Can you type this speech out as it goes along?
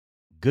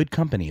Good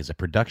Company is a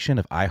production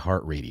of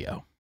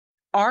iHeartRadio.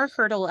 Our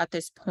hurdle at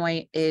this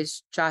point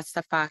is just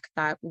the fact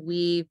that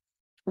we're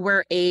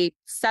a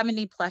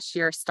 70 plus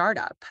year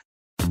startup.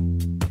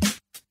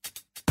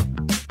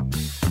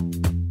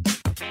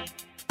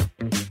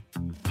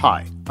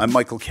 Hi, I'm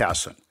Michael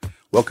Casson.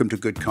 Welcome to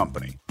Good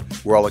Company,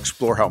 where I'll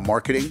explore how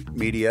marketing,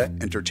 media,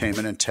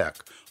 entertainment, and tech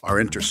are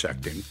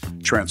intersecting,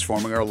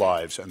 transforming our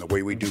lives and the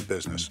way we do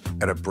business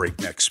at a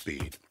breakneck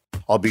speed.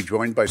 I'll be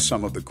joined by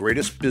some of the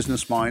greatest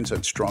business minds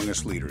and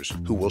strongest leaders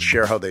who will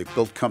share how they've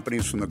built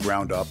companies from the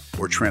ground up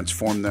or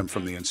transformed them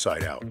from the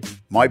inside out.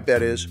 My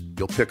bet is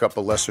you'll pick up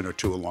a lesson or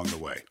two along the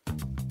way.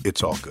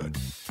 It's all good.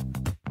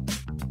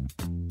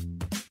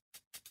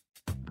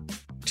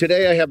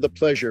 Today, I have the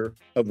pleasure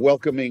of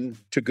welcoming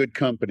to Good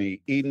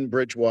Company Eden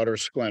Bridgewater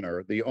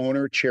Sklenar, the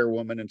owner,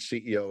 chairwoman, and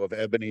CEO of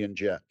Ebony and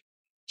Jet.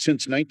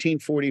 Since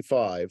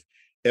 1945,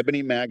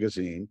 Ebony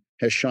Magazine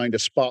has shined a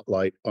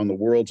spotlight on the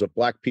worlds of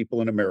Black people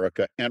in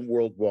America and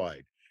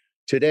worldwide.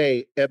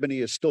 Today, Ebony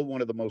is still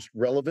one of the most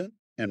relevant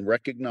and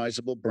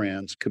recognizable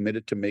brands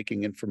committed to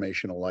making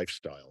information a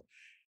lifestyle.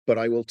 But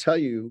I will tell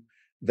you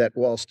that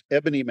whilst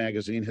Ebony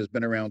Magazine has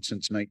been around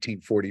since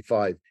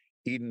 1945,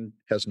 Eden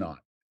has not.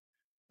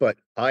 But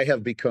I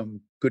have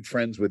become good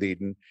friends with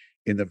Eden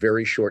in a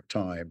very short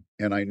time.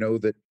 And I know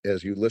that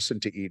as you listen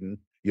to Eden,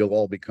 you'll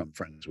all become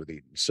friends with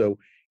Eden. So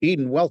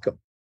Eden, welcome.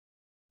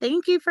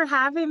 Thank you for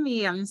having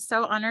me. I'm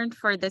so honored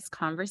for this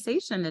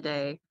conversation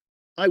today.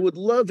 I would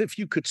love if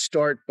you could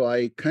start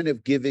by kind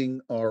of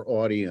giving our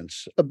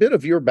audience a bit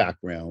of your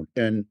background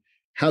and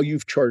how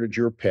you've charted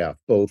your path,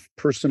 both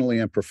personally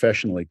and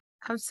professionally.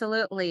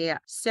 Absolutely.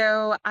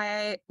 So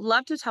I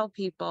love to tell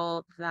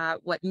people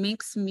that what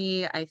makes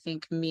me, I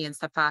think, me is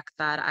the fact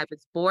that I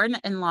was born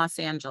in Los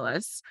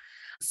Angeles.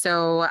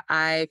 So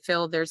I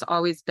feel there's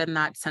always been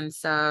that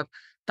sense of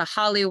the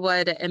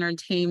Hollywood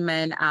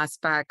entertainment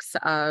aspects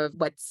of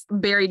what's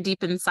buried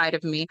deep inside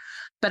of me.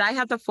 But I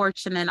had the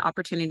fortunate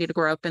opportunity to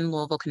grow up in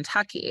Louisville,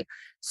 Kentucky.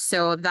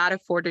 So that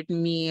afforded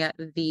me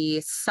the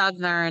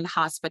Southern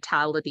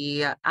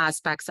hospitality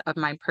aspects of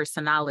my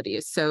personality.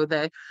 So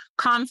the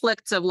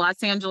conflicts of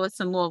Los Angeles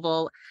and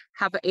Louisville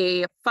have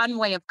a fun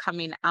way of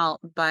coming out.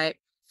 But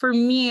for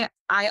me,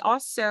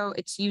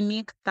 it's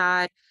unique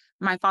that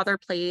my father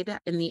played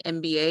in the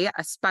NBA,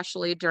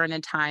 especially during a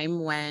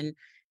time when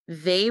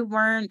they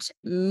weren't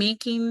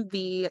making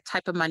the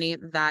type of money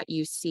that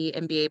you see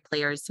NBA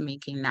players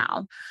making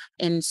now.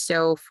 And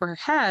so for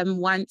him,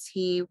 once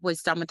he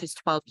was done with his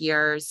 12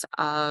 years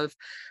of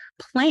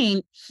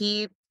playing,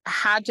 he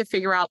had to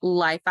figure out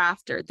life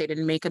after. They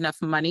didn't make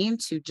enough money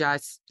to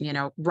just,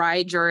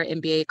 ride your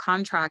NBA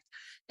contract.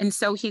 And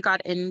so he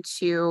got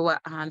into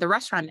the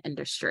restaurant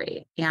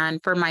industry. And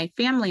for my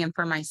family and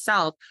for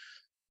myself,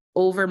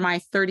 over my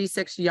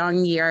 36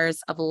 young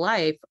years of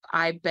life,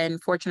 I've been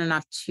fortunate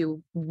enough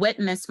to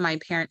witness my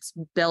parents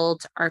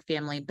build our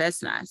family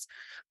business.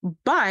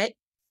 But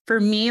for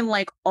me,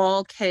 like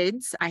all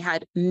kids, I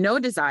had no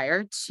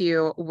desire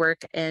to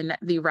work in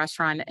the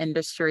restaurant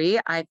industry.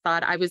 I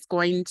thought I was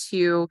going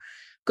to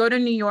go to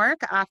New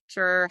York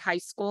after high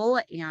school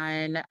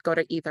and go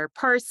to either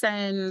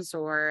Parsons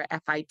or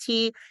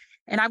FIT.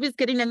 And I was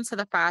getting into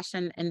the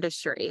fashion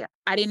industry.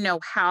 I didn't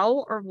know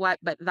how or what,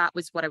 but that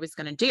was what I was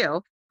going to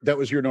do. That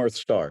was your North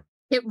Star.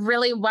 It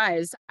really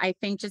was. I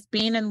think just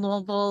being in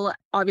Louisville,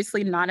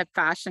 obviously not a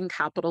fashion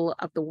capital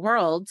of the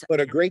world.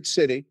 But a great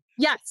city.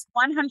 Yes,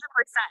 100%.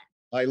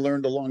 I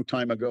learned a long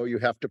time ago you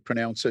have to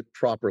pronounce it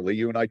properly.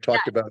 You and I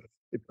talked Yes. about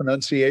the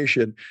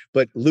pronunciation,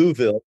 but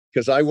Louisville,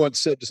 because I once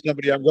said to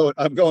somebody, I'm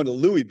going to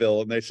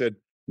Louisville, and they said,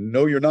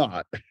 no, you're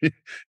not.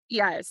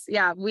 Yes.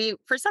 Yeah.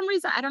 For some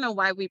reason, I don't know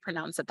why we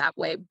pronounce it that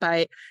way,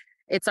 but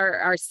it's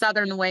our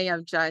Southern way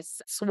of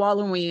just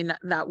swallowing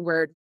that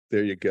word.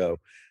 There you go.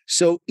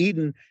 So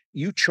Eden,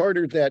 you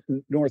chartered that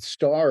North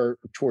Star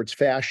towards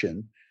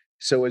fashion.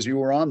 So as you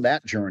were on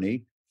that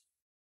journey,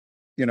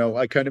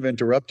 I kind of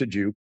interrupted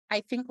you.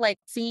 I think like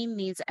seeing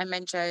these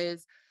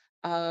images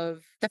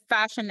of the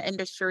fashion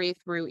industry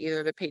through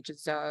either the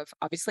pages of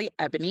obviously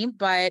Ebony,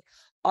 but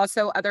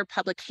also other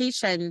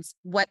publications,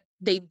 what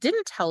they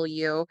didn't tell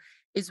you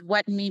is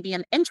what maybe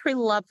an entry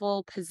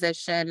level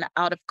position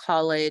out of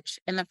college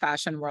in the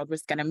fashion world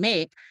was going to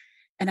make.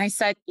 And I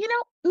said,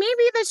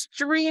 maybe this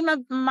dream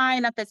of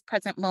mine at this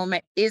present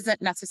moment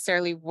isn't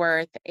necessarily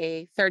worth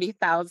a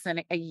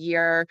 $30,000 a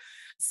year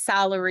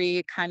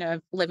salary, kind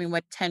of living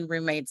with 10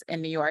 roommates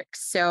in New York.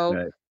 So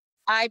Right.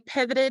 I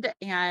pivoted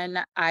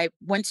and I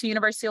went to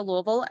University of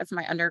Louisville as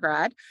my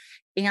undergrad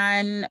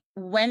and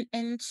went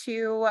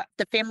into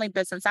the family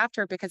business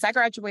after because I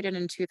graduated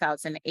in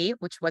 2008,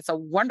 which was a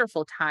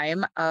wonderful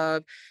time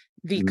of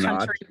the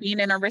country being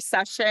in a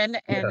recession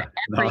and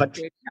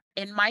everything.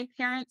 And my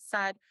parents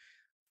said,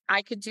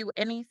 I could do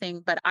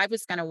anything, but I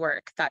was going to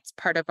work. That's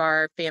part of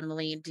our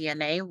family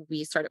DNA.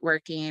 We started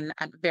working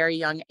at very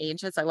young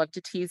ages. I love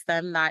to tease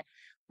them that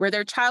were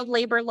their child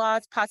labor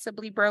laws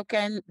possibly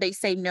broken? They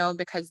say no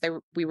because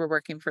we were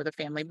working for the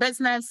family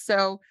business.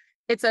 So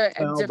it's a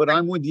But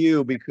I'm with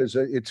you because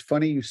it's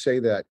funny you say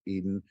that,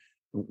 Eden,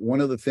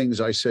 One of the things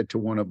I said to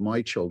one of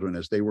my children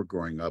as they were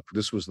growing up,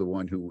 this was the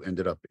one who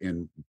ended up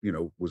in,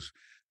 was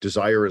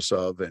desirous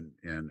of and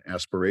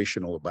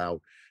aspirational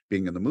about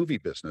being in the movie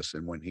business.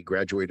 And when he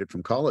graduated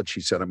from college,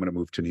 he said, I'm going to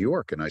move to New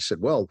York. And I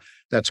said, well,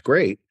 that's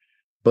great.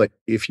 But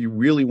if you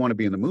really want to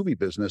be in the movie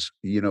business,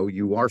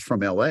 you are from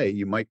LA,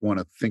 you might want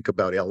to think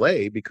about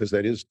LA because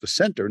that is the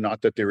center.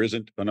 Not that there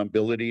isn't an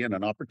ability and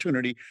an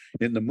opportunity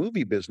in the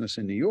movie business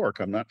in New York.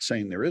 I'm not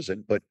saying there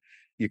isn't, but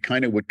you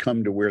kind of would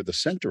come to where the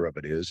center of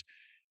it is.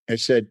 I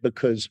said,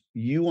 because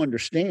you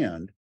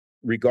understand,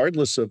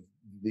 regardless of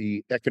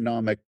the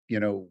economic,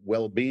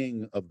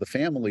 well-being of the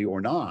family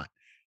or not,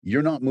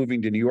 you're not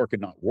moving to New York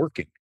and not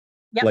working.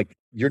 Yep. Like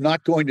you're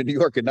not going to New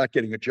York and not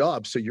getting a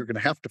job. So you're going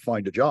to have to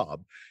find a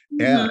job.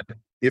 Mhm. And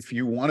if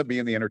you want to be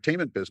in the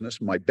entertainment business,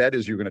 my bet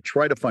is you're going to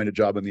try to find a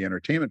job in the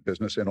entertainment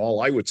business. And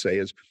all I would say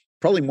is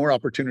probably more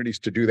opportunities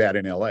to do that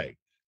in LA.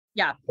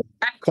 Yeah.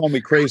 Call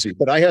me crazy,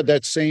 but I had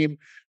that same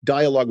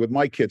dialogue with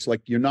my kids.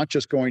 Like, you're not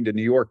just going to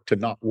New York to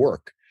not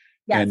work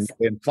Yes.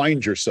 and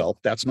find yourself.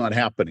 That's not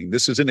happening.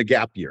 This isn't a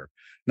gap year.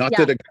 Not Yeah.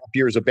 that a gap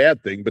year is a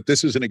bad thing, but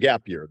this isn't a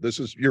gap year. This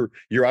is you're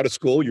out of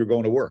school, you're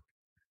going to work.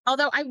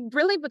 Although I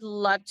really would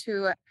love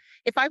to,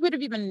 if I would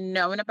have even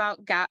known about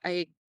the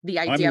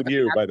I'm idea of with a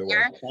you, gap by the way.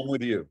 year. I'm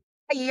with you.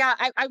 Yeah,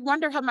 I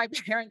wonder how my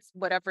parents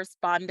would have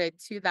responded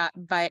to that.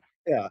 But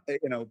Yeah,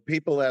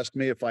 people ask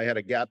me if I had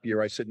a gap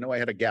year. I said, no, I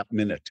had a gap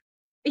minute.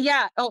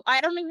 yeah, oh, I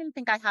don't even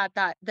think I had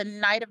that. The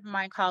night of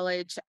my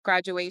college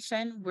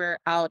graduation, we're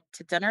out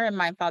to dinner, and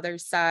my father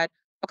said,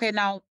 "Okay,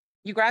 now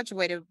you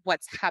graduated.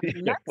 What's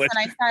happening Yeah, next?" And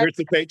I said, where's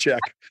the paycheck?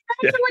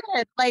 Yeah,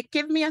 "Graduated. Like,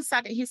 give me a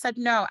second." He said,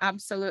 "No,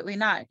 absolutely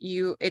not.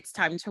 It's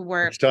time to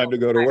work it's time full to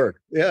go to time."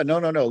 work. Yeah, no,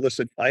 no, no.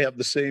 Listen, I have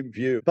the same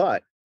view,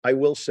 but I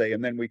will say,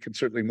 and then we can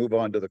certainly move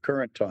on to the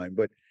current time.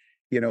 But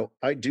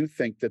I do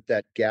think that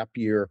that gap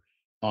year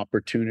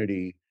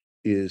opportunity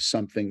is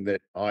something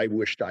that I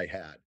wished I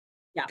had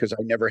Yeah. because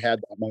I never had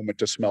that moment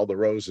to smell the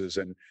roses.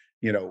 And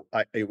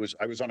I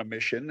was on a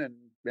mission,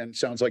 and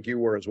sounds like you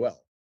were as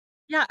well.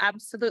 Yeah,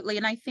 absolutely.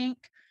 And I think,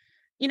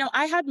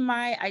 I had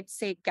I'd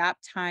say, gap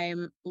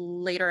time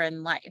later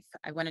in life.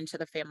 I went into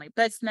the family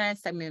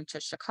business. I moved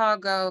to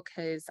Chicago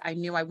because I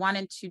knew I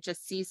wanted to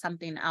just see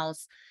something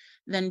else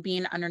than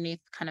being underneath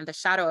kind of the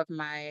shadow of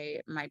my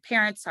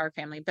parents, our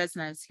family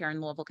business here in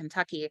Louisville,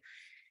 Kentucky.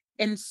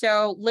 And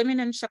so living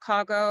in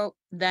Chicago,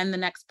 then the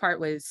next part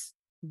was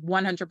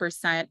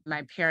 100%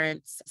 my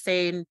parents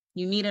saying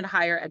you need a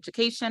higher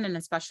education. And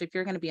especially if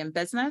you're going to be in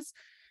business,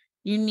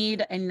 you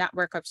need a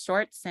network of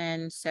sorts.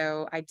 And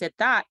so I did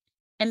that.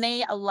 And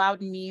they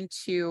allowed me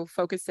to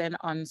focus in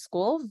on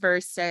school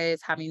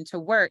versus having to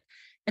work.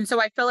 And so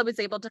I feel I was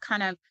able to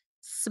kind of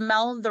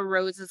smell the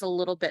roses a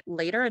little bit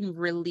later and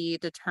really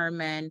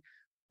determine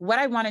what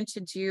I wanted to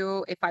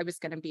do if I was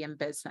going to be in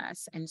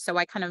business. And so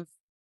I kind of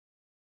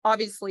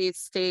obviously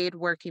stayed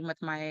working with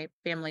my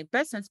family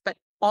business, but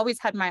always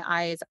had my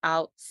eyes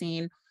out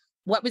seeing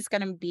what was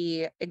going to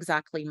be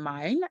exactly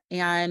mine.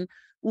 And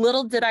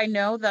little did I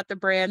know that the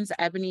brands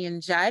Ebony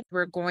and Jet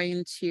were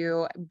going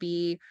to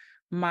be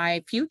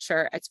my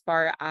future as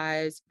far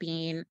as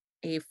being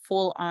a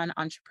full on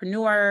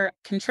entrepreneur,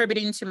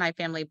 contributing to my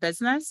family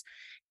business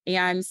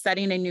and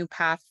setting a new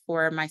path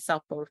for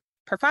myself, both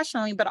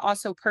professionally, but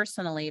also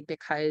personally,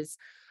 because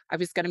I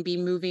was going to be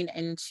moving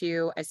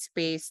into a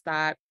space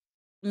that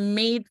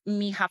made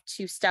me have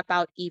to step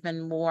out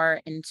even more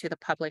into the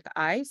public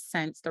eye,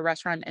 since the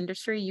restaurant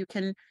industry, you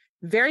can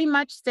very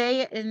much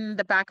stay in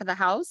the back of the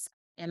house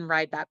and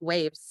ride that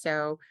wave.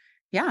 So,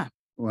 yeah.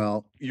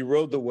 Well, you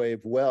rode the wave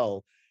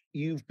well.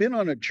 You've been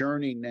on a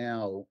journey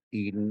now,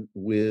 Eden,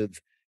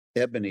 with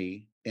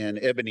Ebony and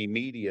Ebony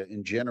Media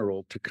in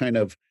general to kind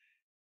of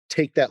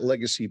take that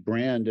legacy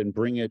brand and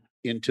bring it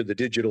into the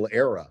digital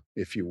era,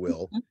 if you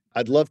will.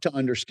 I'd love to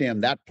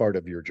understand that part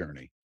of your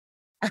journey.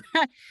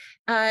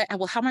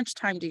 Well, how much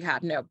time do you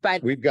have? No,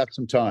 but We've got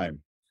some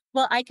time.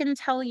 well, I can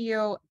tell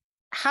you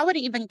how it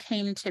even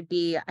came to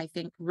be, I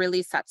think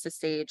really sets the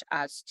stage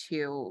as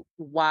to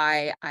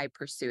why I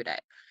pursued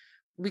it.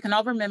 We can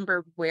all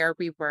remember where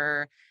we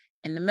were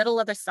in the middle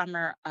of the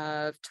summer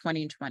of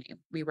 2020.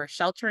 We were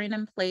sheltering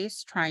in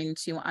place, trying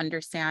to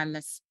understand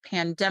this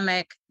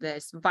pandemic,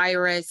 this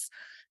virus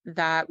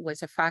that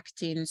was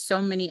affecting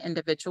so many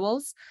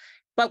individuals.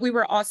 But we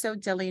were also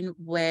dealing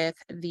with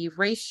the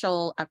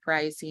racial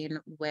uprising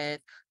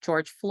with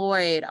George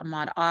Floyd,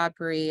 Ahmaud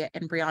Arbery,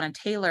 and Breonna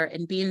Taylor,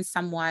 and being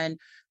someone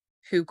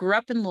who grew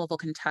up in Louisville,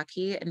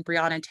 Kentucky, and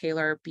Breonna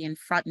Taylor being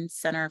front and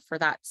center for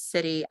that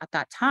city at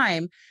that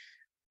time,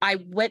 I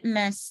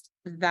witnessed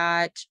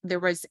that there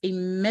was a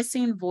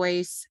missing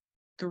voice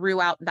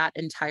throughout that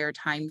entire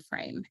time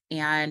frame.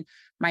 And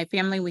my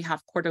family, we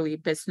have quarterly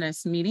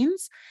business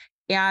meetings.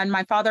 And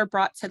my father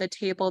brought to the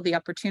table the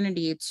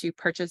opportunity to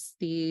purchase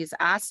these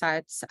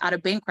assets out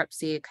of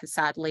bankruptcy, because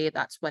sadly,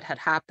 that's what had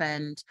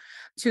happened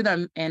to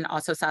them. And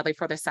also, sadly,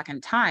 for the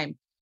second time.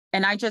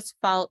 And I just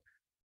felt,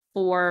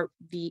 for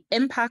the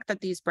impact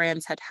that these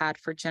brands had had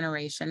for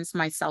generations,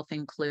 myself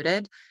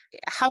included,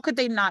 how could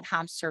they not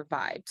have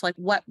survived? Like,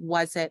 what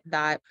was it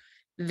that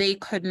they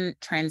couldn't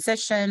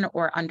transition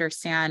or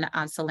understand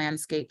as the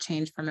landscape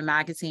changed from a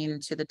magazine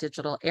to the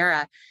digital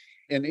era.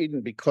 And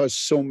even because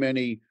so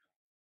many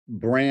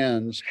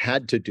brands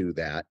had to do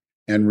that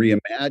and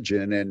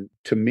reimagine. And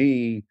to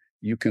me,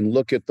 you can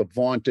look at the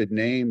vaunted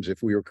names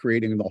if we were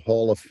creating the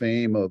Hall of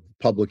Fame of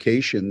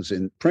publications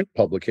and print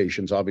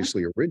publications,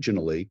 obviously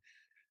originally,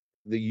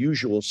 the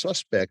usual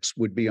suspects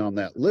would be on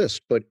that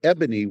list, but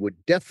Ebony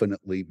would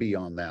definitely be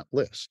on that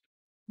list.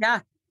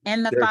 Yeah.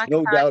 And the There's fact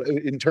no that, doubt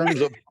in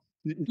terms of,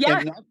 yeah,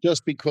 and not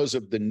just because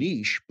of the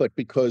niche, but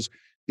because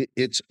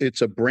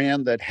it's a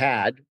brand that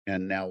had,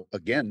 and now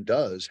again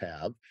does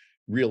have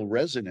real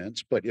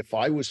resonance. But if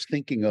I was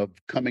thinking of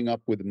coming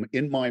up with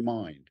in my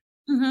mind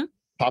mhm,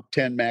 top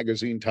 10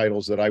 magazine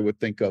titles that I would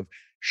think of,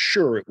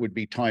 sure, it would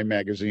be Time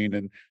Magazine.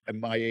 And at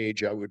my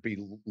age, I would be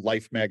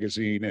Life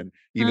Magazine and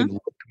even mhm,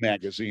 Look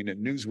Magazine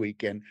and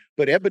Newsweek.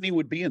 But Ebony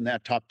would be in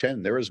that top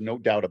 10. There is no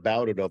doubt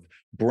about it, of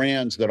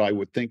brands that I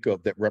would think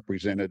of that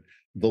represented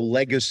the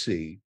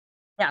legacy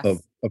yes.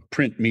 of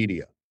print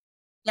media,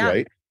 Yeah.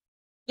 right?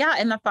 Yeah.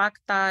 And the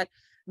fact that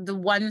the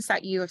ones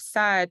that you have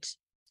said,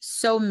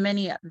 so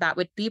many that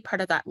would be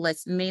part of that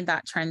list made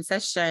that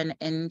transition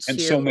And into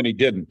so many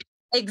didn't.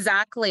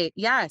 exactly.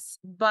 Yes.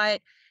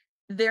 But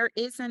there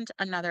isn't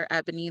another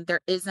Ebony,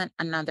 there isn't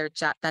another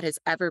Jet that has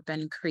ever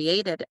been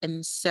created.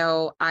 And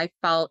so I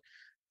felt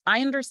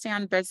I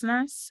understand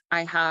business.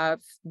 I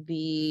have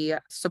the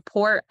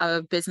support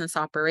of business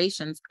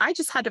operations. I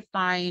just had to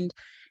find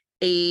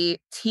a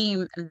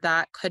team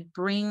that could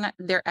bring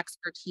their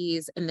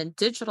expertise in the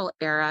digital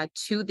era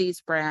to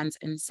these brands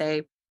and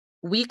say,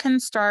 we can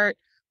start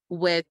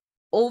with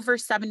over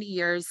 70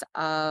 years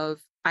of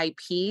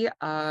IP,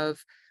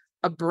 of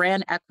a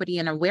brand equity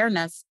and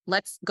awareness.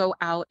 Let's go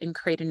out and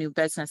create a new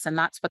business. And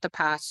that's what the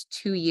past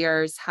 2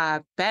 years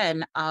have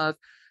been, of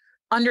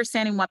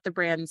understanding what the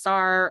brands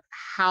are,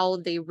 how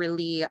they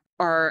really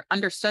are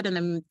understood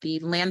in the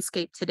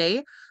landscape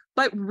today,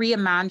 but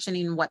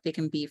reimagining what they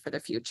can be for the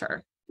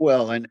future.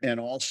 Well, and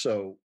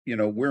also,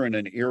 we're in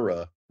an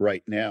era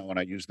right now, and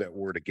I use that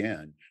word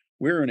again.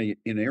 We're in an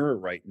era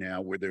right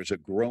now where there's a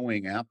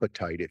growing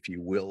appetite, if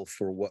you will,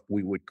 for what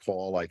we would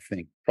call, I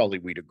think, probably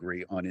we'd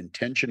agree on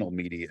intentional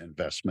media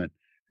investment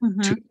to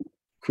Mhm.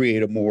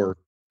 create a more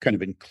kind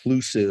of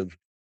inclusive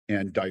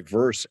and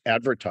diverse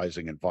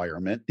advertising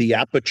environment. The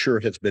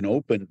aperture has been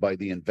opened by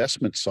the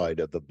investment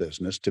side of the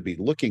business to be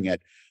looking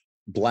at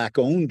Black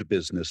owned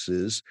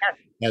businesses Yes.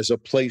 as a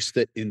place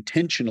that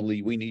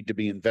intentionally we need to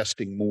be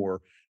investing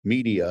more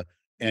media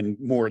and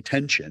more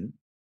attention,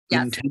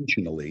 Yes.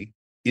 intentionally,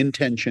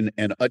 intention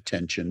and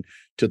attention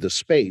to the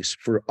space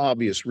for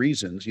obvious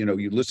reasons.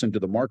 You listen to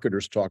the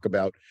marketers talk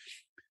about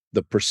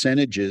the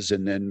percentages,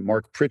 and then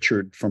Mark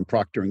Pritchard from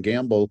Procter and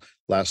Gamble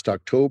last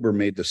October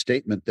made the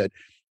statement that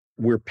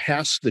we're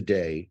past the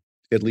day,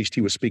 at least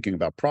he was speaking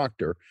about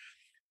Procter,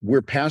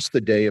 we're past the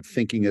day of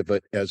thinking of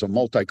it as a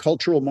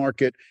multicultural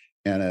market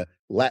and a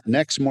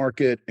Latinx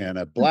market and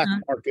a Black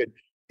Mhm. market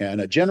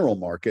and a general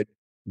market.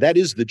 That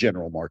is the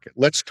general market.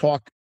 Let's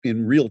talk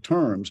in real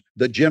terms.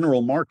 The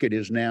general market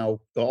is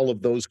now all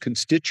of those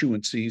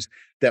constituencies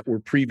that were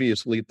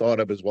previously thought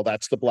of as, well,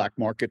 that's the Black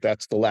market,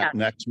 that's the Yes.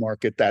 Latinx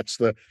market, that's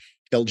the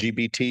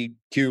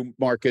LGBTQ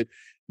market.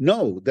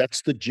 No,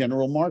 that's the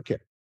general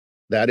market.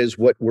 That is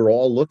what we're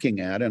all looking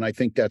at. And I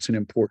think that's an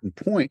important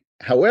point.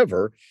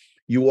 However,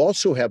 you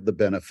also have the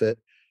benefit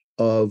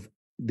of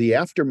the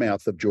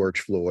aftermath of George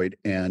Floyd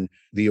and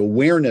the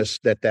awareness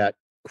that that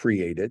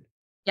created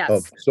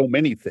of Yes. so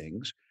many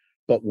things.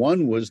 But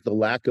one was the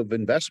lack of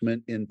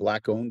investment in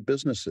Black owned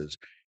businesses.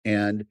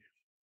 And,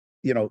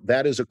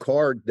 that is a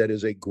card that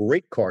is a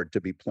great card to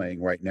be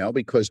playing right now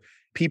because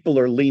people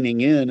are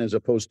leaning in as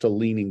opposed to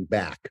leaning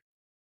back.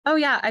 Oh,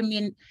 yeah. I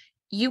mean,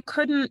 you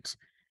couldn't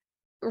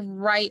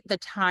write the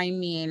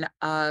timing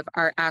of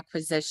our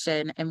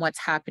acquisition and what's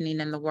happening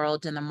in the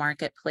world in the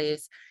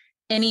marketplace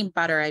any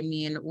better. I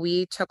mean,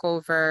 we took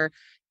over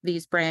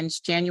these brands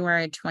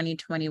January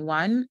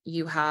 2021.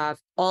 You have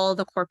all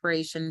the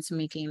corporations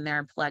making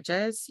their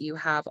pledges. You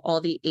have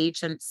all the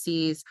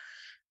agencies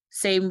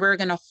saying we're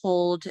going to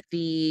hold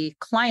the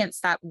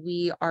clients that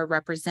we are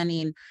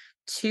representing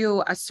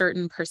to a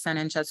certain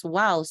percentage as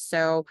well.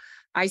 So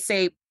I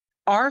say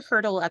our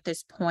hurdle at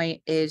this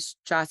point is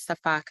just the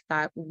fact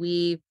that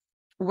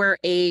we're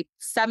a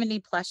 70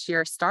 plus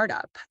year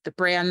startup. The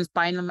brands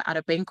buying them out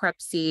of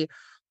bankruptcy,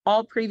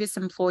 all previous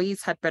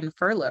employees had been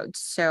furloughed.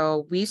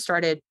 So we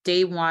started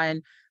day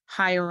one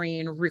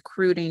hiring,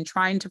 recruiting,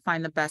 trying to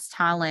find the best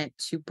talent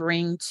to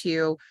bring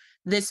to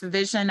this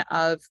vision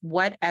of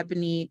what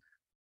Ebony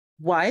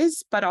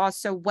was, but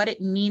also what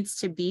it needs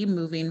to be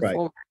moving Right.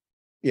 forward.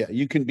 Yeah,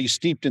 you can be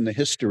steeped in the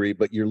history,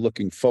 but you're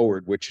looking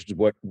forward, which is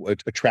what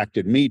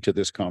attracted me to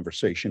this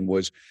conversation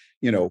was,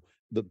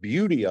 the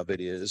beauty of it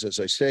is, as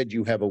I said,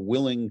 you have a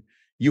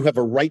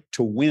right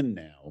to win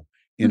now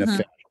in a Mhm.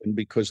 fashion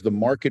because the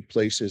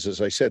marketplace is,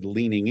 as I said,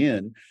 leaning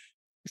in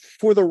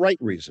for the right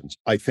reasons,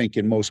 I think,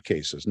 in most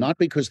cases, not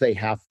because they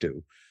have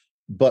to,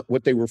 but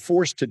what they were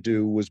forced to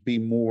do was be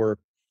more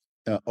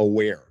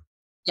aware.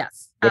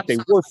 Yes, What they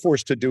absolutely. were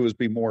forced to do is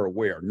be more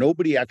aware.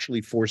 Nobody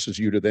actually forces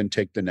you to then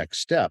take the next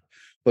step.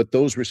 But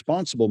those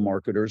responsible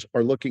marketers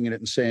are looking at it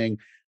and saying,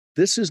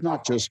 this is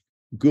not just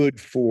good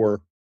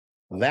for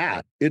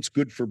that, it's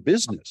good for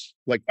business.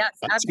 Like, Yes,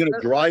 it's going to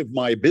absolutely. drive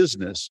my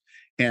business,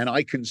 and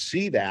I can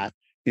see that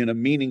in a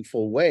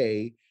meaningful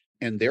way.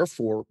 And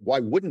therefore, why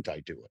wouldn't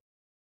I do it?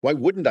 Why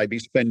wouldn't I be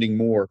spending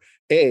more?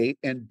 A,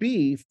 and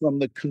B, from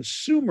the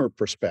consumer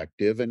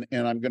perspective, and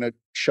I'm going to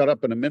shut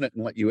up in a minute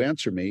and let you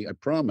answer me, I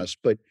promise.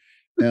 But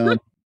um,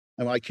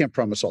 I can't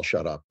promise I'll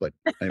shut up, but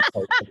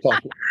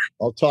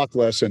I'll talk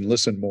less and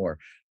listen more.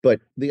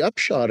 But the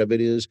upshot of it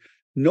is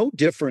no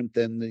different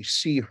than the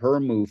See Her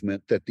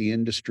movement that the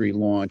industry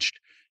launched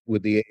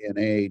with the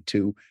ANA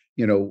to,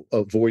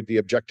 avoid the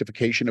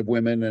objectification of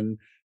women and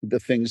the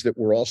things that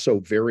were also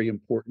very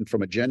important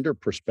from a gender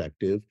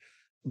perspective.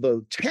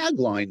 The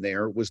tagline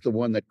there was the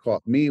one that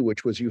caught me,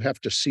 which was, you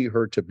have to see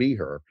her to be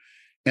her.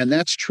 And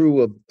that's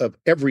true of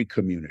every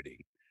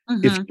community.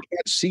 If Mhm, you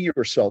can't see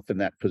yourself in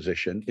that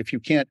position, if you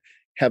can't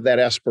have that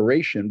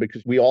aspiration,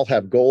 because we all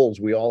have goals,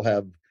 we all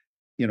have,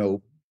 you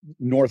know,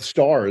 North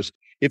Stars.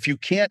 If you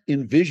can't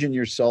envision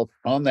yourself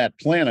on that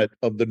planet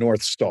of the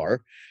North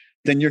Star,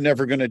 then you're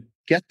never going to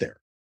get there.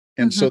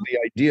 And so mhm. the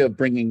idea of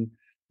bringing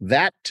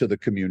that to the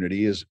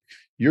community is,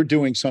 you're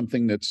doing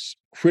something that's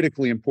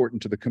critically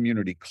important to the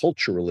community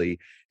culturally,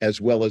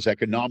 as well as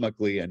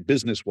economically and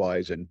business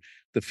wise, and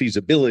the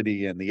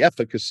feasibility and the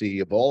efficacy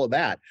of all of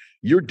that.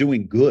 You're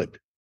doing good.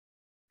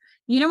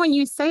 You know, when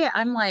you say it,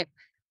 I'm like,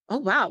 "Oh,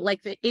 wow." Like,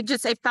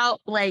 it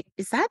felt like,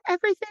 "Is that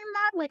everything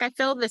that?" Like, I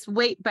feel this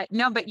weight, but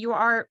no, but you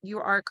are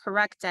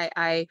correct.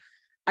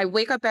 I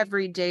wake up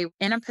every day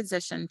in a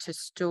position to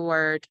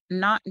steward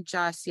not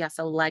just, yes,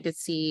 a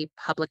legacy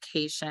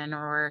publication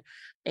or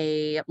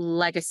a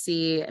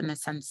legacy in the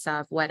sense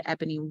of what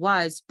Ebony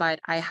was,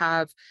 but I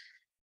have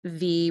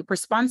the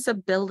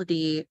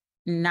responsibility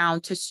now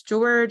to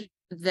steward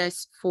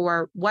this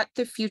for what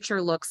the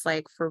future looks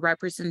like for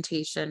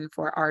representation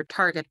for our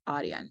target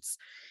audience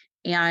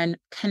and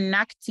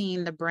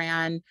connecting the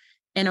brand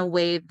in a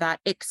way that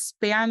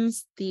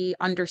expands the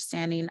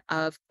understanding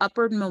of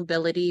upward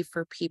mobility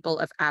for people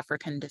of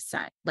African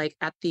descent. Like,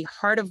 at the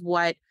heart of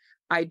what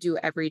I do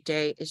every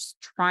day is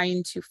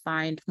trying to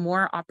find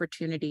more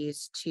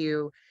opportunities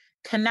to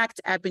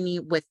connect Ebony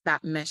with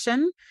that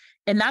mission.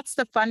 And that's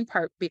the fun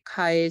part,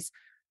 because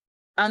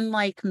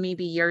unlike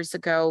maybe years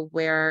ago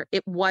where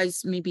it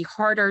was maybe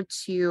harder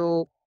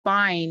to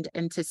find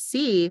and to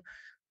see,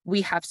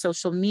 we have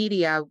social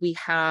media, we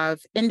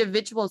have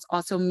individuals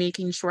also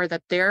making sure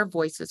that their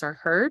voices are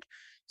heard.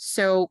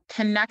 So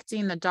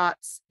connecting the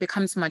dots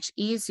becomes much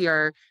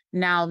easier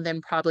now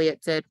than probably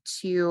it did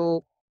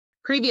to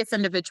previous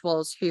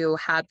individuals who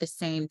had the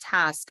same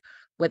task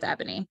with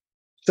Ebony.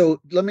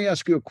 So let me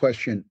ask you a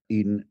question,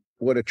 Eden.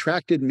 What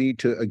attracted me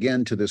to,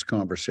 again, to this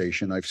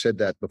conversation, I've said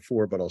that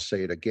before, but I'll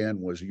say it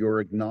again, was your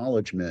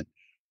acknowledgement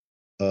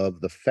of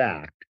the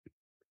fact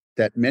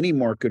that many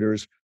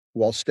marketers,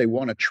 whilst they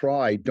want to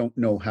try, don't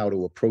know how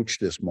to approach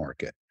this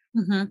market.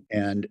 Mhm.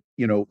 And,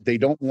 they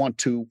don't want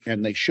to,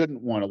 and they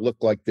shouldn't want to look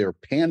like they're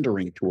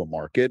pandering to a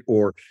market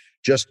or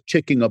just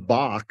ticking a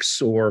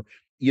box, or,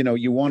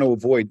 you want to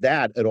avoid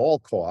that at all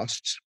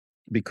costs,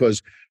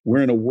 because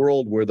we're in a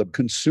world where the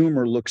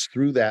consumer looks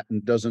through that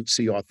and doesn't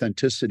see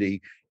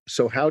authenticity.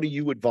 So how do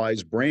you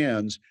advise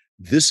brands,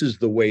 this is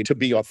the way to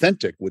be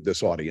authentic with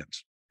this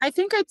audience? I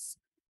think it's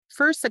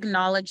first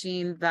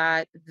acknowledging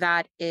that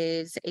that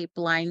is a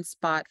blind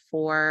spot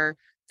for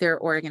their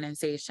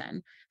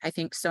organization. I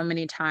think so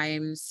many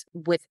times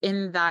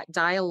within that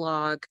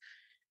dialogue,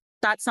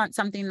 that's not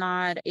something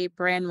that a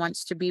brand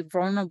wants to be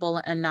vulnerable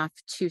enough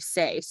to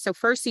say. So,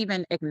 first,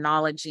 even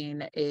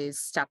acknowledging is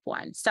step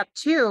one. Step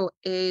two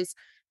is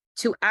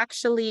to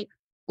actually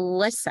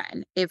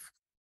listen. If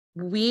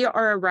we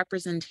are a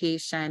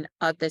representation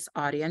of this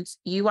audience,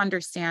 you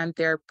understand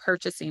their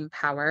purchasing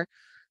power,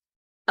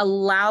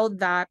 allow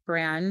that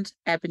brand,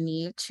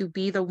 Ebony, to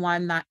be the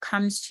one that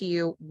comes to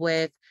you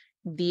with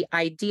the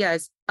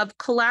ideas of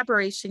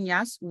collaboration.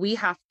 Yes, we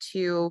have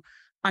to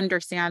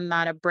understand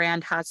that a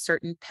brand has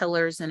certain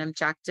pillars and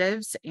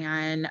objectives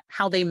and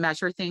how they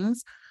measure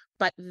things.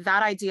 But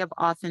that idea of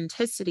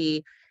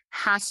authenticity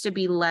has to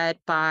be led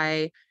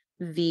by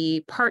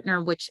the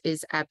partner, which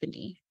is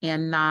Ebony,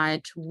 and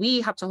that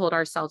we have to hold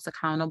ourselves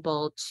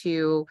accountable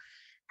to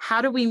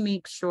how do we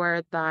make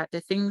sure that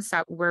the things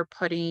that we're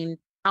putting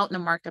out in the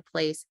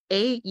marketplace,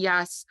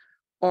 yes,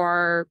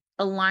 are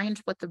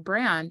aligned with the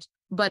brand,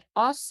 but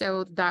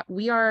also that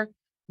we are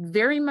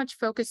very much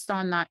focused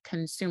on that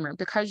consumer,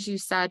 because you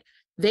said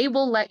they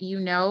will let you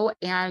know,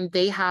 and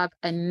they have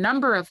a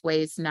number of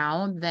ways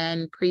now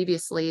than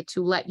previously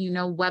to let you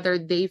know whether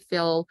they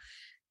feel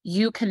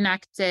you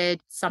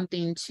connected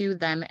something to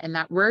them and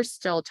that we're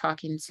still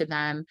talking to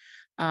them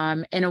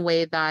in a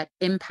way that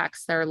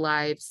impacts their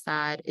lives,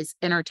 that is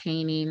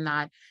entertaining,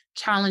 that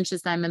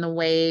challenges them in a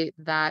way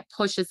that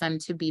pushes them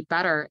to be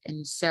better.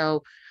 And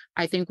so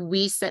I think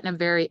we sit in a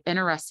very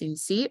interesting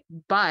seat,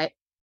 but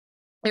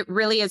It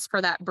really is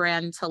for that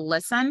brand to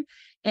listen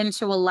and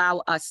to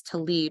allow us to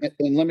lead.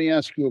 And let me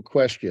ask you a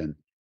question.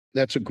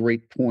 That's a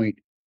great point.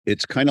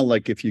 It's kind of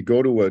like if you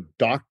go to a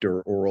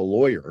doctor or a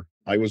lawyer.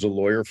 I was a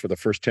lawyer for the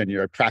first 10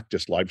 years. I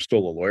practiced law. I'm still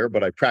a lawyer,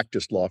 but I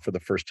practiced law for the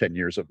first 10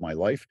 years of my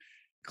life.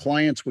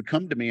 Clients would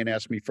come to me and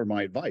ask me for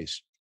my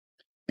advice.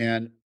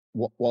 And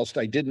whilst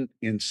I didn't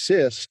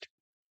insist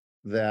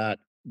that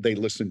they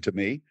listen to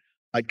me,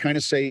 I'd kind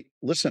of say,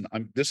 listen,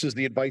 this is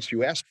the advice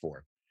you asked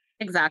for.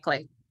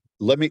 Exactly.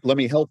 Let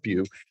me help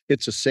you.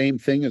 It's the same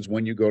thing as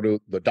when you go to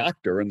the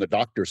doctor and the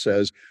doctor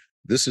says,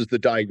 this is the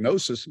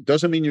diagnosis.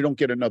 Doesn't mean you don't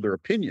get another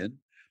opinion.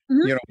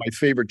 Mhm. My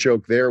favorite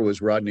joke there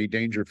was Rodney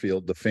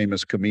Dangerfield, the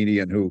famous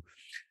comedian who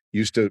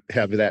used to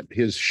have that.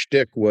 His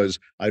shtick was,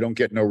 I don't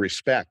get no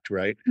respect,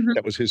 right? Mhm.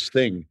 That was his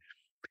thing.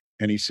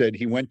 And he said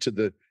he went to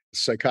the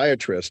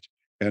psychiatrist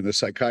and the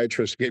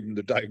psychiatrist gave him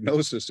the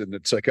diagnosis. And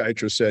the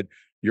psychiatrist said,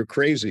 you're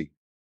crazy.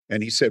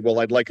 And he said, well,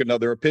 I'd like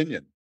another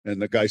opinion.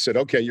 And the guy said,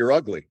 okay, you're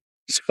ugly.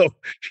 So,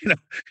 you know,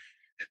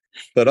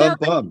 but No, I'm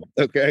bummed.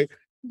 Okay.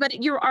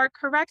 but you are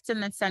correct in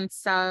the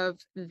sense of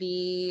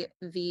the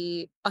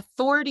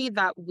authority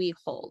that we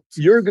hold.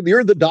 You're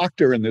the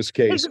doctor in this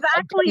case. I'm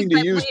Exactly, coming to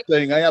but you we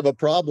saying, I have a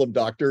problem,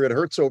 doctor. It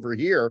hurts over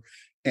here.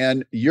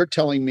 And you're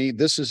telling me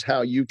this is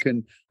how you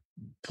can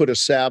put a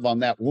salve on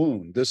that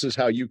wound. This is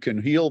how you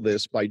can heal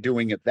this by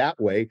doing it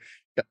that way.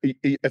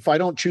 If I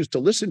don't choose to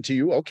listen to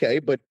you, okay,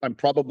 but I'm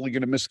probably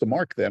going to miss the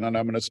mark then, and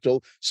I'm going to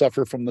still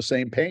suffer from the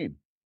same pain.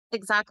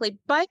 exactly.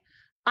 But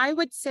I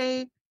would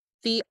say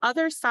the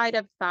other side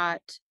of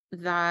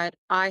that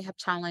I have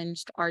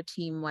challenged our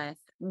team with,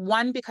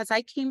 one, because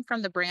I came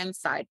from the brand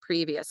side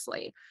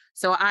previously.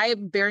 So I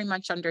very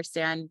much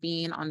understand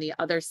being on the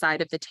other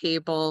side of the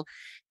table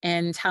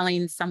and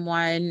telling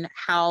someone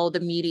how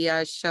the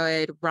media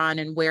should run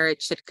and where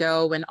it should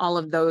go and all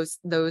of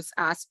those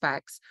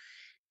aspects.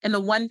 And the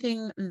one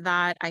thing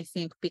that I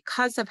think,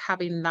 because of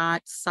having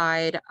that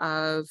side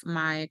of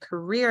my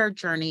career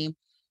journey,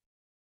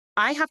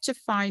 I have to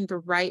find the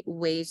right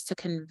ways to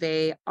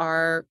convey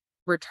our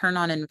return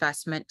on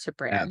investment to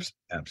brands.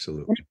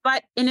 Absolutely.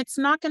 And it's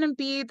not going to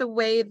be the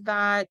way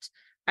that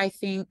I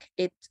think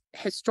it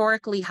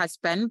historically has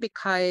been,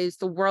 because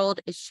the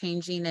world is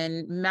changing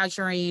and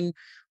measuring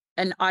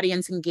an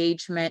audience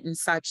engagement and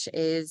such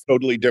is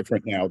Totally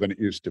different now than it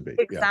used to be.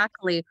 Yeah.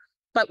 exactly.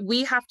 But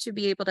we have to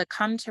be able to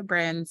come to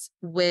brands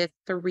with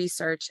the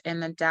research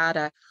and the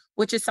data,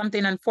 which is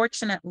something,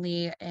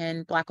 unfortunately,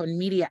 in Black owned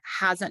media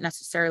hasn't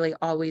necessarily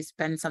always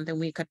been something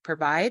we could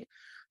provide.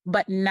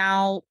 But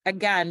now,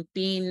 again,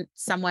 being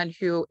someone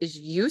who is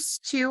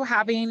used to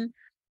having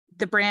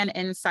the brand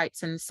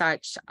insights and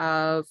such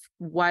of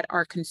what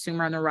our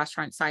consumer on the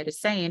restaurant side is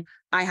saying,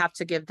 I have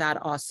to give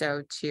that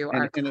also to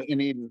And, our. and,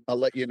 and Eden, I'll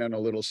let you in on a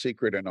little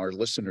secret and our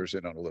listeners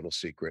in on a little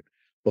secret.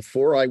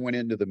 Before I went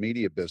into the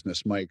media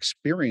business, my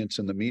experience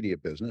in the media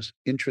business,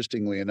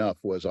 interestingly enough,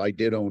 was I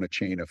did own a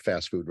chain of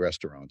fast food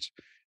restaurants.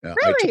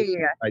 Really?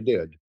 I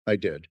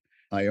did.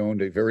 I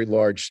owned a very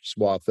large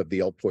swath of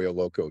the El Pollo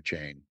Loco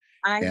chain.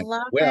 I And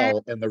love it.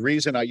 well, and the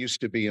reason I used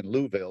to be in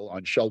Louisville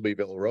on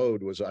Shelbyville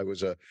Road was I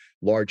was a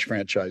large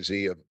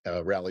franchisee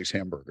of Rally's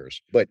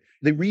Hamburgers. But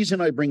the reason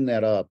I bring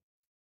that up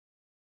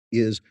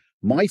is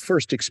my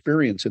first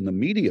experience in the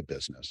media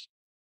business.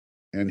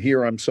 And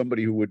here I'm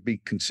somebody who would be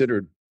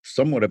considered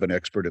somewhat of an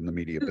expert in the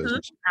media Mhm.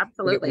 business. But it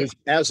Absolutely. was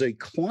as a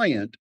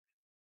client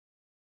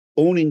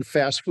owning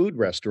fast food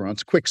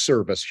restaurants, quick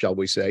service, shall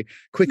we say,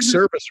 quick Mhm.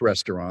 service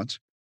restaurants,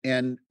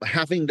 and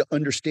having to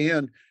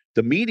understand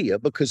the media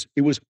because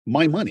it was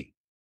my money.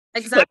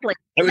 Like, Exactly.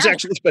 I was Yes,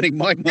 actually spending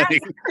my yes. money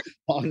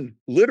on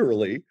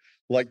literally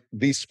like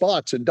these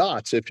spots and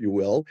dots, if you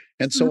will.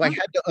 And so I Mhm.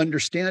 had to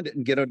understand it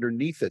and get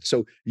underneath it.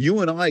 So you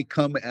and I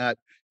come at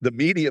the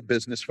media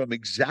business from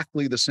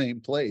exactly the same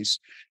place.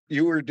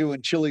 You were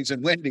doing Chili's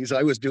and Wendy's.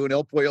 I was doing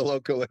El Pollo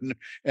Loco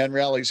and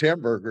Rally's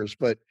Hamburgers,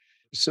 but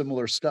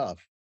similar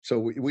stuff. So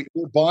we're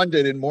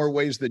bonded in more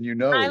ways than you I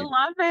know.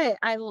 love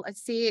it.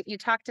 See, you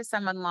talk to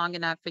someone long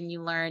enough and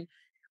you learn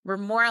we're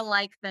more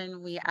alike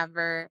than we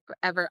ever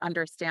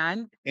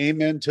understand.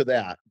 Amen to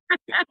that.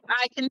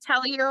 I can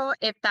tell you,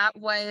 if that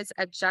was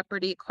a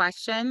Jeopardy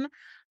question,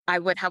 I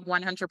would have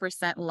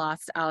 100%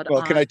 lost out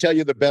Well, can on. I tell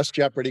you the best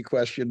Jeopardy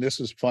question? This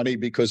is funny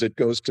because it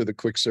goes to the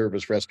quick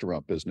service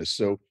restaurant business.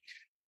 So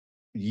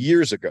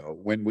years ago,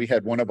 when we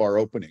had one of our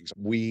openings,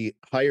 we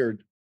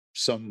hired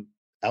some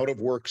out of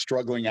work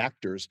struggling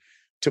actors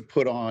to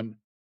put on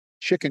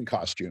chicken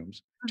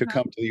costumes to Mhm.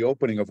 come to the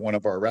opening of one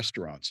of our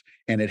restaurants.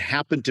 And it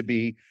happened to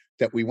be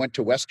that we went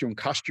to Western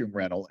Costume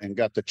Rental and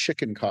got the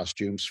chicken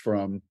costumes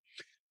from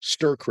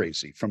Stir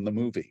Crazy from the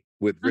movie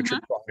with Mhm. Richard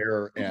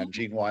Pryor Mhm. and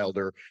Gene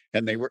Wilder.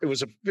 And it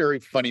was a very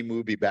funny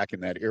movie back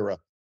in that era,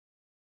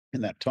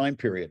 in that time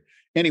period.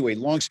 Anyway,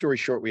 long story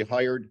short, we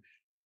hired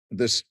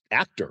this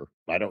actor.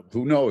 I don't,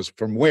 who knows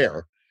from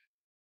where.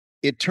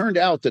 It turned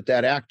out that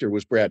that actor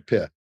was Brad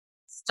Pitt.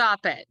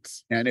 Stop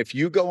it. And if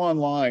you go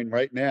online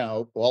right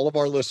now, all of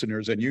our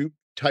listeners, and you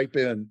type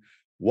in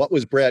what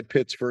was Brad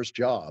Pitt's first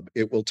job?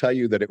 It will tell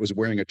you that it was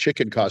wearing a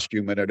chicken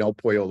costume at an El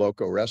Pollo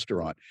Loco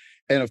restaurant.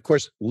 And of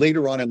course,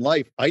 later on in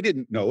life, I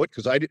didn't know it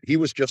because he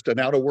was just an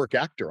out of work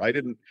actor. I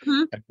didn't,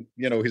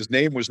 Mhm. his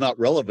name was not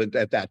relevant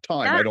at that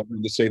time. Yeah. I don't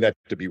mean to say that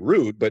to be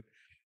rude, but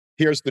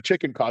here's the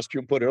chicken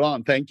costume, put it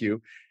on. Thank you.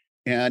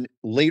 And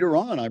later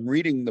on, I'm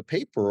reading the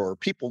paper or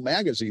People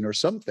magazine or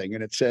something,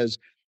 and it says,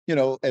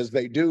 as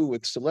they do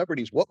with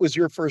celebrities, what was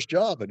your first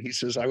job? And he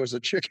says, I was a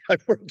chicken, I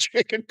wore a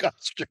chicken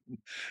costume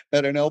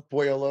at an El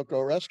Pollo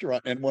Loco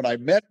restaurant. And when I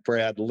met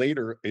Brad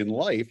later in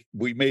life,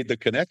 we made the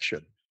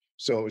connection.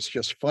 So it's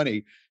just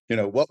funny,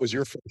 what was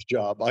your first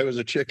job? I was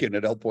a chicken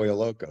at El Pollo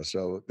Loco.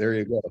 So there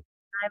you go.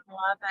 I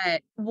love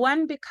it.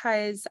 One,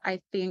 because I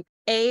think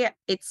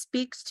it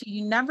speaks to,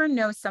 you never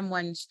know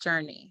someone's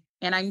journey.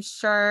 And I'm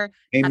sure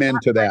at Amen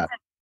that to that.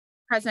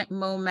 present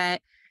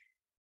moment,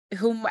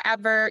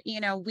 whomever,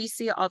 we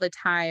see all the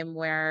time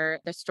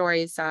where the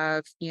stories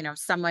of,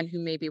 someone who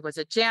maybe was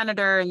a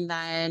janitor and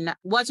then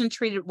wasn't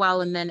treated well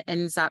and then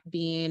ends up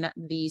being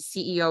the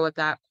CEO of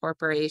that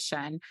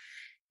corporation.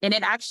 And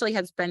it actually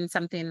has been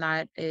something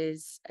that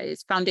is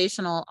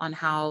foundational on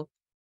how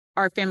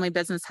our family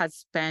business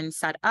has been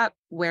set up,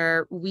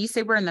 where we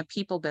say we're in the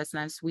people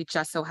business. We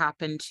just so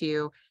happen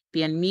to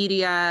be in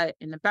media,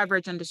 in the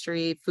beverage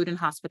industry, food and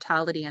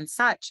hospitality, and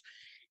such.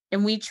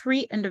 And we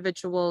treat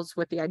individuals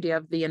with the idea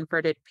of the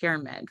inverted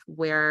pyramid,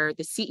 where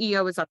the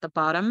CEO is at the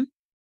bottom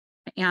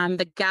and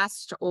the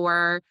guest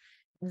or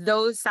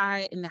those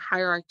in the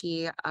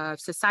hierarchy of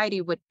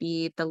society would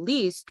be the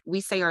least,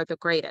 we say are the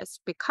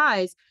greatest,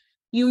 because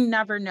you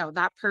never know.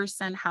 That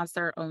person has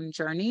their own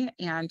journey,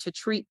 and to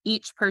treat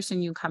each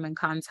person you come in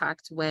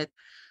contact with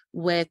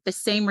the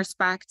same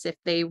respect. If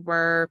they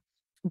were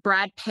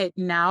Brad Pitt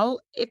now,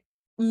 if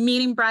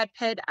meeting Brad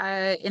Pitt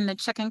in the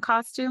chicken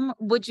costume,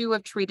 would you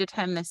have treated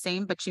him the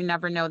same? But you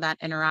never know, that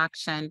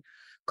interaction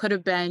could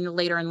have been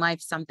later in life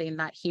something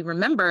that he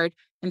remembered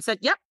and said,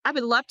 yep, I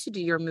would love to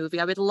do your movie.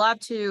 I would love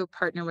to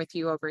partner with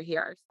you over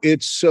here.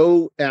 It's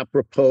so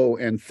apropos,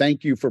 and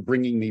thank you for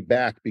bringing me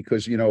back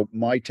because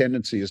my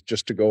tendency is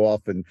just to go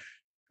off and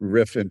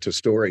riff into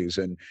stories,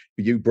 and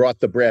you brought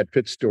the Brad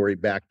Pitt story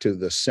back to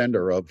the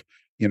center of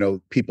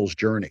people's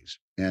journeys,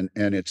 and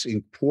it's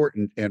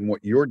important. And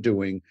what you're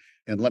doing,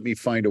 and let me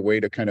find a way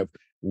to kind of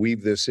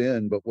weave this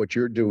in, but what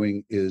you're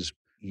doing is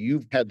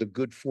you've had the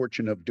good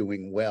fortune of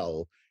doing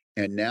well,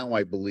 and now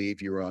I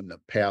believe you're on the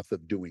path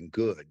of doing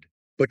good,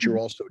 but you're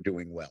Mhm. also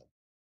doing well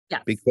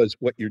Yes. because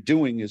what you're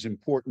doing is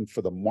important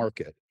for the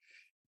market.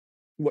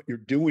 What you're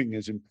doing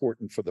is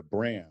important for the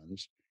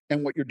brands.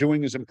 And what you're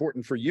doing is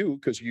important for you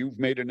because you've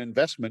made an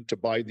investment to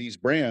buy these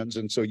brands.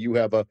 And so you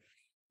have a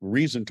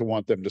reason to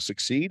want them to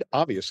succeed.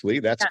 Obviously,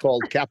 that's Yes.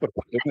 called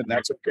capitalism, and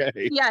that's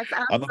okay. Yes,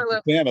 I'm a big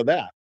absolutely. fan of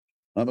that.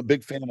 I'm a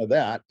big fan of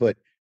that. But,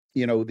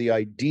 the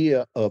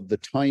idea of the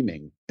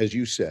timing, as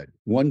you said,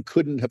 one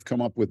couldn't have come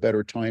up with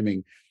better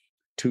timing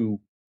to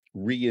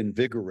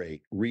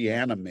reinvigorate,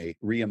 reanimate,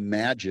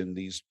 reimagine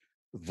these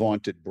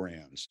vaunted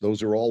brands.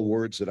 Those are all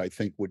words that I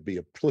think would be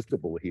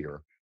applicable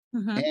here.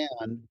 Mhm.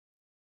 And,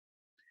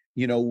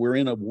 we're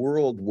in a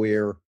world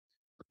where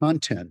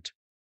content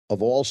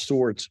of all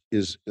sorts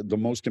is the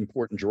most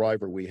important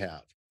driver we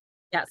have.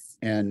 Yes.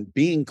 And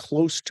being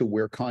close to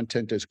where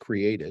content is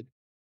created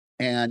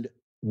and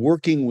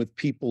working with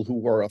people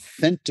who are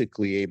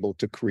authentically able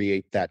to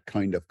create that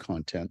kind of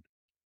content,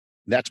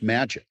 that's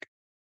magic.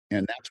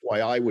 And that's why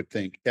I would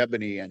think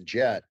Ebony and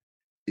Jet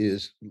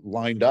is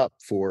lined up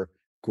for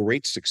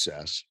great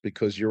success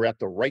because you're at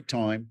the right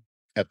time,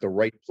 at the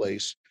right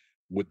place,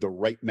 with the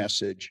right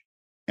message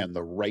and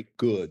the right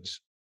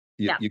goods.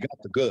 You, Yeah. you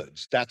got the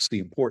goods. That's the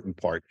important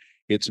part.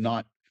 It's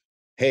not,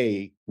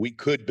 hey, we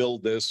could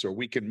build this or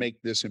we can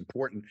make this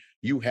important.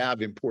 You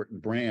have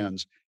important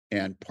brands,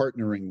 and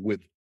partnering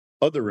with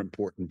other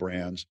important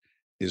brands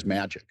is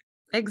magic.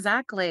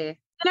 Exactly.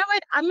 You know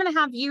what? I'm gonna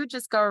have you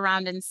just go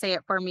around and say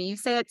it for me. You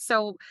say it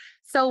so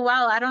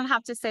well. I don't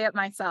have to say it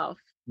myself.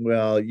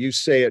 Well, you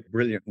say it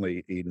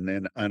brilliantly,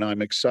 Eden, and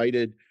I'm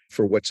excited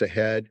for what's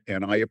ahead.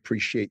 And I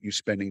appreciate you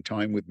spending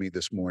time with me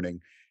this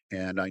morning.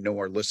 And I know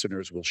our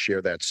listeners will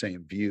share that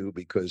same view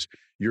because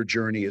your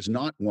journey is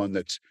not one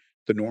that's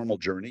the normal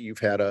journey. You've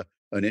had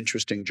an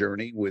interesting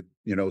journey with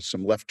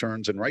some left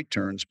turns and right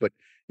turns, but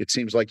it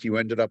seems like you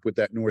ended up with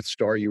that North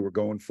Star you were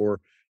going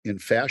for in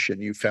fashion.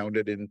 You found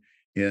it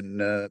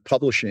in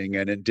publishing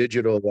and in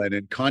digital and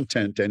in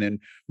content and in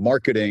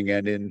marketing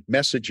and in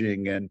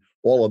messaging and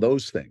all of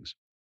those things.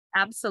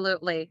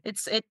 Absolutely.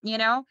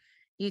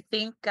 You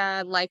think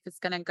life is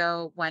going to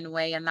go one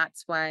way. And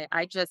that's why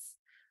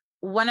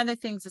one of the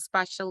things,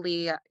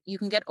 especially, you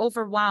can get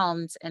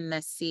overwhelmed in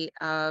this seat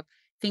of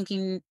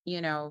thinking,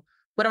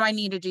 what do I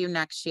need to do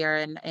next year?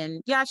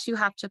 And yes, you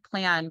have to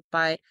plan,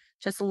 but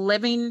just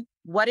living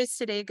what is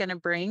today going to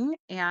bring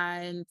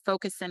and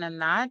focusing on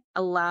that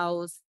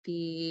allows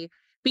the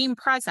being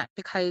present,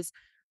 because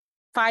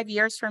 5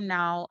 years from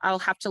now, I'll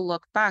have to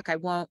look back. I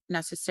won't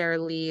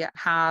necessarily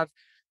have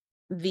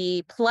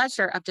the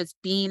pleasure of just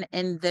being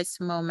in this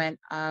moment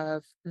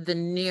of the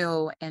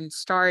new and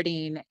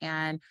starting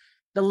and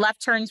the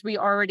left turns we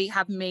already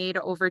have made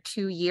over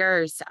 2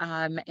 years.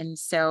 And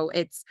so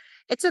it's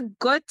a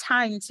good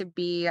time to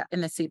be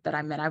in the seat that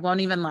I'm in. I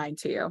won't even lie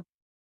to you.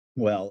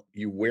 Well,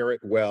 you wear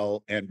it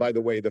well. And by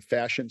the way, the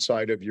fashion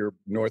side of your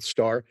North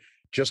Star,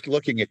 just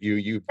looking at you,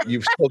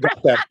 you've still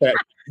got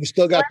you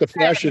still got the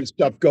fashion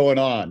stuff going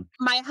on.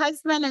 My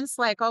husband is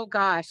like, oh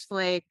gosh,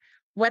 like,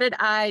 what did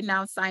I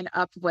now sign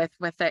up with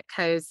it?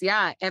 Because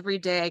yeah, every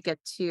day I get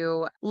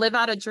to live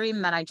out a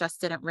dream that I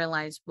just didn't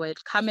realize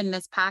would come in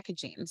this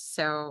packaging.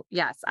 So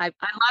yes, I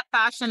love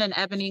fashion, and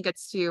Ebony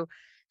gets to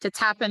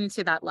tap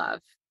into that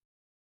love.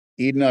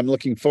 Eden, I'm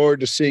looking forward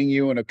to seeing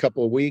you in a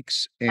couple of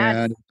weeks, Yes.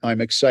 and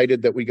I'm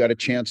excited that we got a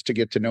chance to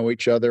get to know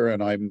each other,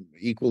 and I'm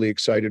equally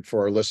excited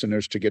for our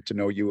listeners to get to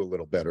know you a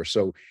little better.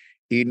 So,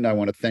 Eden, I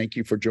want to thank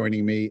you for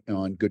joining me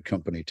on Good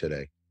Company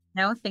today.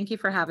 No, thank you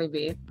for having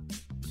me.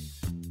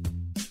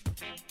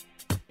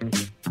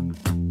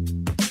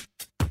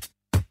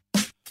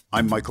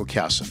 I'm Michael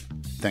Casson.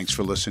 Thanks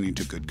for listening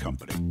to Good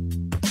Company.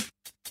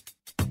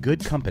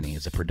 Good Company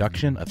is a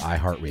production of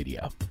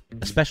iHeartRadio.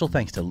 A special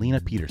thanks to Lena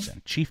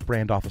Peterson, Chief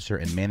Brand Officer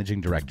and Managing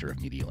Director of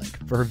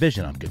MediaLink, for her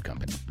vision on Good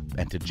Company,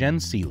 and to Jen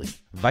Seeley,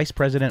 Vice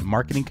President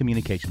Marketing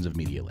Communications of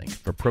MediaLink,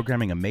 for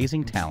programming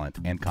amazing talent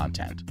and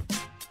content.